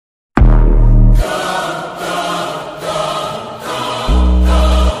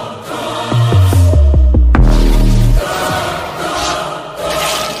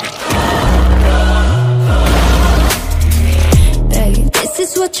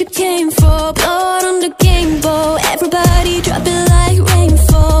what you came for. Blood on the game bowl, everybody drop it like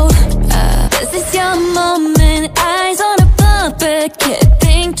rainfall. This is your moment, eyes on a puppet,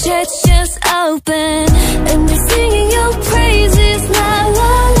 keeping church just open. And they're singing your praises, la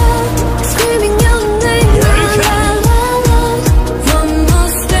la la, screaming your name, la la la. One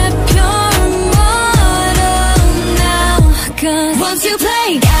more step, you're immortal now. Cause once you play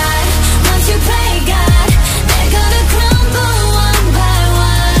God, once you play God, they're gonna crumble one by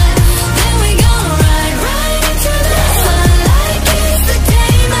one. Then we gonna ride right into the sun like it's the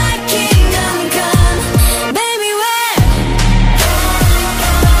day my kingdom come. Baby, where?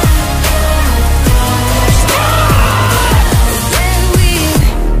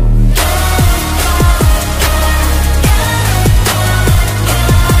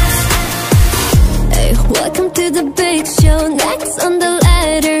 Hey, welcome to the big show. Next on the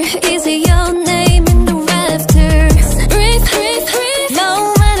ladder, is it your name in the rafters? Breathe, breathe, breathe.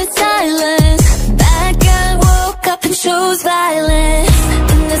 Moment of silence. Bad guy woke up and chose violence.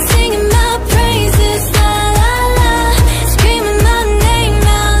 And they're singing my praises, la la la, screaming my name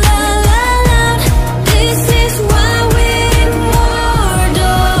out, la la la. This is why we're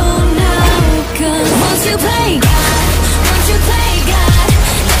immortal now. Cause once you play God, once you play God,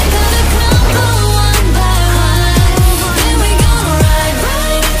 they're gonna crumble one by one. Then we gonna ride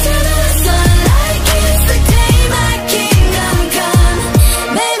right into the sun like it's the day my kingdom come.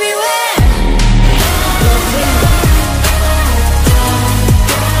 Baby, where?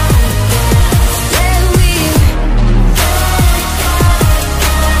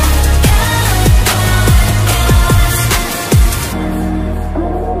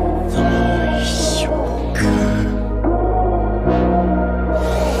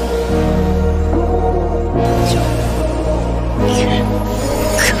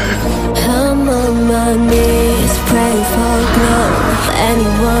 I'm on my knees, praying for growth.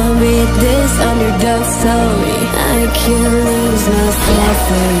 Anyone read this underdog story? I can't lose myself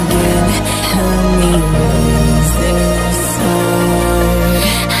again.